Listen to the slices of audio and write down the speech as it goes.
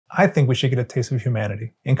I think we should get a taste of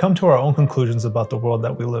humanity and come to our own conclusions about the world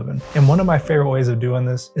that we live in. And one of my favorite ways of doing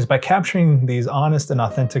this is by capturing these honest and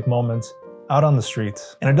authentic moments out on the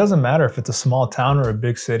streets. And it doesn't matter if it's a small town or a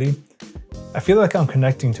big city, I feel like I'm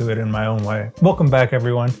connecting to it in my own way. Welcome back,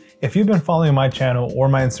 everyone. If you've been following my channel or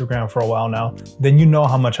my Instagram for a while now, then you know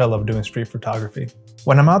how much I love doing street photography.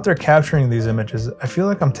 When I'm out there capturing these images, I feel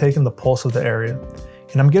like I'm taking the pulse of the area,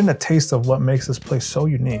 and I'm getting a taste of what makes this place so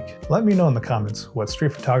unique. Let me know in the comments what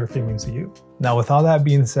street photography means to you. Now, with all that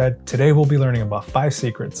being said, today we'll be learning about 5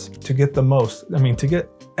 secrets to get to get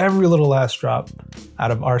every little last drop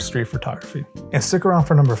out of our street photography. And stick around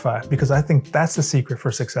for number 5, because I think that's the secret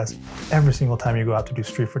for success every single time you go out to do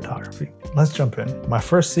street photography. Let's jump in. My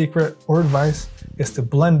first secret or advice is to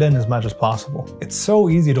blend in as much as possible. It's so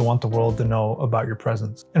easy to want the world to know about your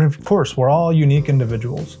presence. And of course, we're all unique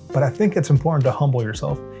individuals, but I think it's important to humble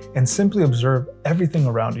yourself and simply observe everything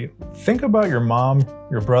around you. Think about your mom,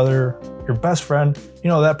 your brother, your best friend,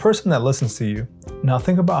 that person that listens to you. Now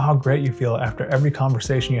think about how great you feel after every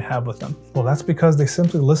conversation you have with them. Well, that's because they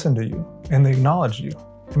simply listen to you and they acknowledge you.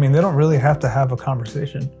 They don't really have to have a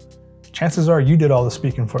conversation. Chances are you did all the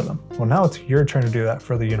speaking for them. Well, now it's your turn to do that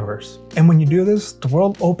for the universe. And when you do this, the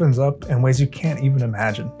world opens up in ways you can't even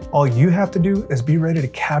imagine. All you have to do is be ready to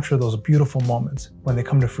capture those beautiful moments when they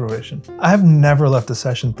come to fruition. I have never left a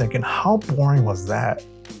session thinking, how boring was that?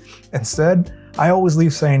 Instead, I always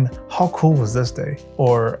leave saying, how cool was this day?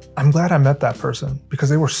 Or, I'm glad I met that person because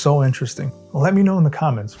they were so interesting. Let me know in the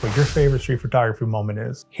comments what your favorite street photography moment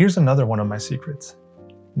is. Here's another one of my secrets.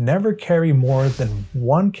 Never carry more than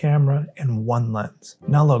 1 camera and 1 lens.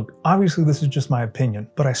 Now look, obviously this is just my opinion,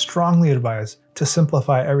 but I strongly advise to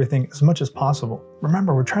simplify everything as much as possible.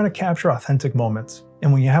 Remember, we're trying to capture authentic moments.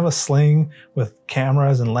 And when you have a sling with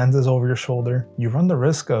cameras and lenses over your shoulder, you run the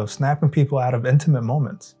risk of snapping people out of intimate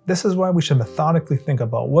moments. This is why we should methodically think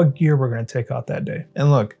about what gear we're going to take out that day. And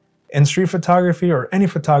look, in street photography, or any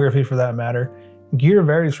photography for that matter, gear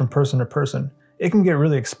varies from person to person. It can get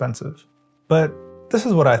really expensive. But this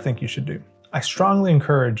is what I think you should do. I strongly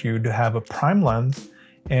encourage you to have a prime lens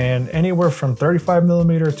and anywhere from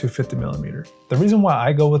 35mm to 50mm. The reason why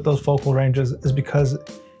I go with those focal ranges is because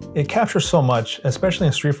it captures so much, especially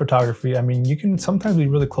in street photography. You can sometimes be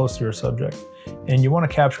really close to your subject and you want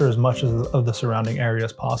to capture as much of the surrounding area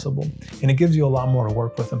as possible. And it gives you a lot more to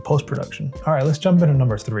work with in post-production. All right, let's jump into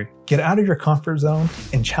number 3. Get out of your comfort zone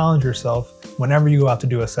and challenge yourself whenever you go out to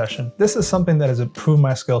do a session. This is something that has improved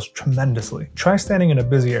my skills tremendously. Try standing in a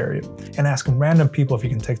busy area and asking random people if you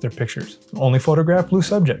can take their pictures. Only photograph blue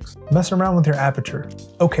subjects. Mess around with your aperture.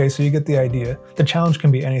 Okay, so you get the idea. The challenge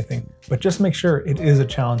can be anything, but just make sure it is a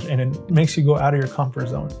challenge and it makes you go out of your comfort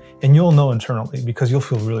zone. And you'll know internally because you'll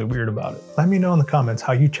feel really weird about it. Let me know in the comments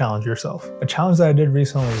how you challenge yourself. A challenge that I did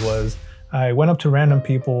recently was I went up to random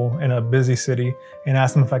people in a busy city and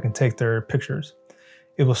asked them if I can take their pictures.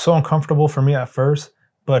 It was so uncomfortable for me at first,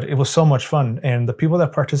 but it was so much fun. And the people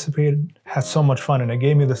that participated had so much fun, and it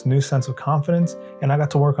gave me this new sense of confidence, and I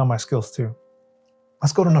got to work on my skills too.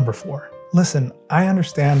 Let's go to number 4. Listen, I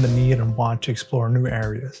understand the need and want to explore new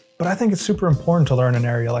areas, but I think it's super important to learn an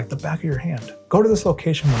area like the back of your hand. Go to this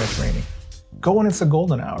location when it's raining. Go when it's the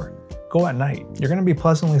golden hour. Go at night. You're going to be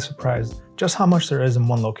pleasantly surprised just how much there is in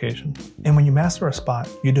one location. And when you master a spot,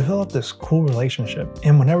 you develop this cool relationship.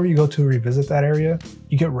 And whenever you go to revisit that area,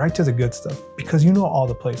 you get right to the good stuff because you know all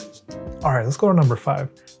the places. All right, let's go to number 5,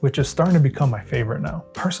 which is starting to become my favorite now.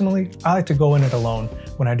 Personally, I like to go in it alone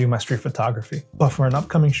when I do my street photography. But for an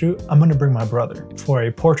upcoming shoot, I'm going to bring my brother for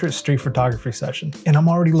a portrait street photography session. And I'm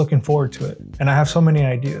already looking forward to it. And I have so many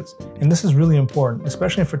ideas. And this is really important,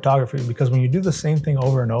 especially in photography, because when you do the same thing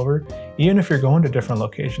over and over, even if you're going to different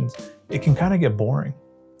locations, it can kind of get boring.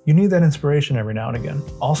 You need that inspiration every now and again.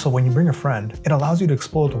 Also, when you bring a friend, it allows you to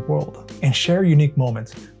explore the world and share unique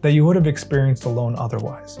moments that you would have experienced alone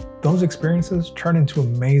otherwise. Those experiences turn into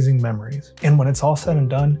amazing memories. And when it's all said and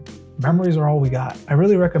done, memories are all we got. I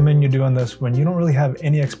really recommend you doing this when you don't really have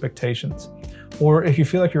any expectations, or if you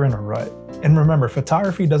feel like you're in a rut. And remember,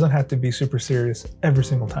 photography doesn't have to be super serious every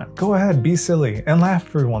single time. Go ahead, be silly, and laugh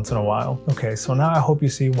every once in a while. Okay, so now I hope you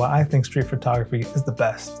see why I think street photography is the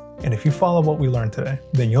best. And if you follow what we learned today,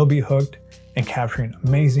 then you'll be hooked and capturing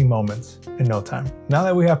amazing moments in no time. Now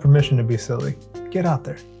that we have permission to be silly, get out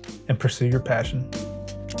there and pursue your passion.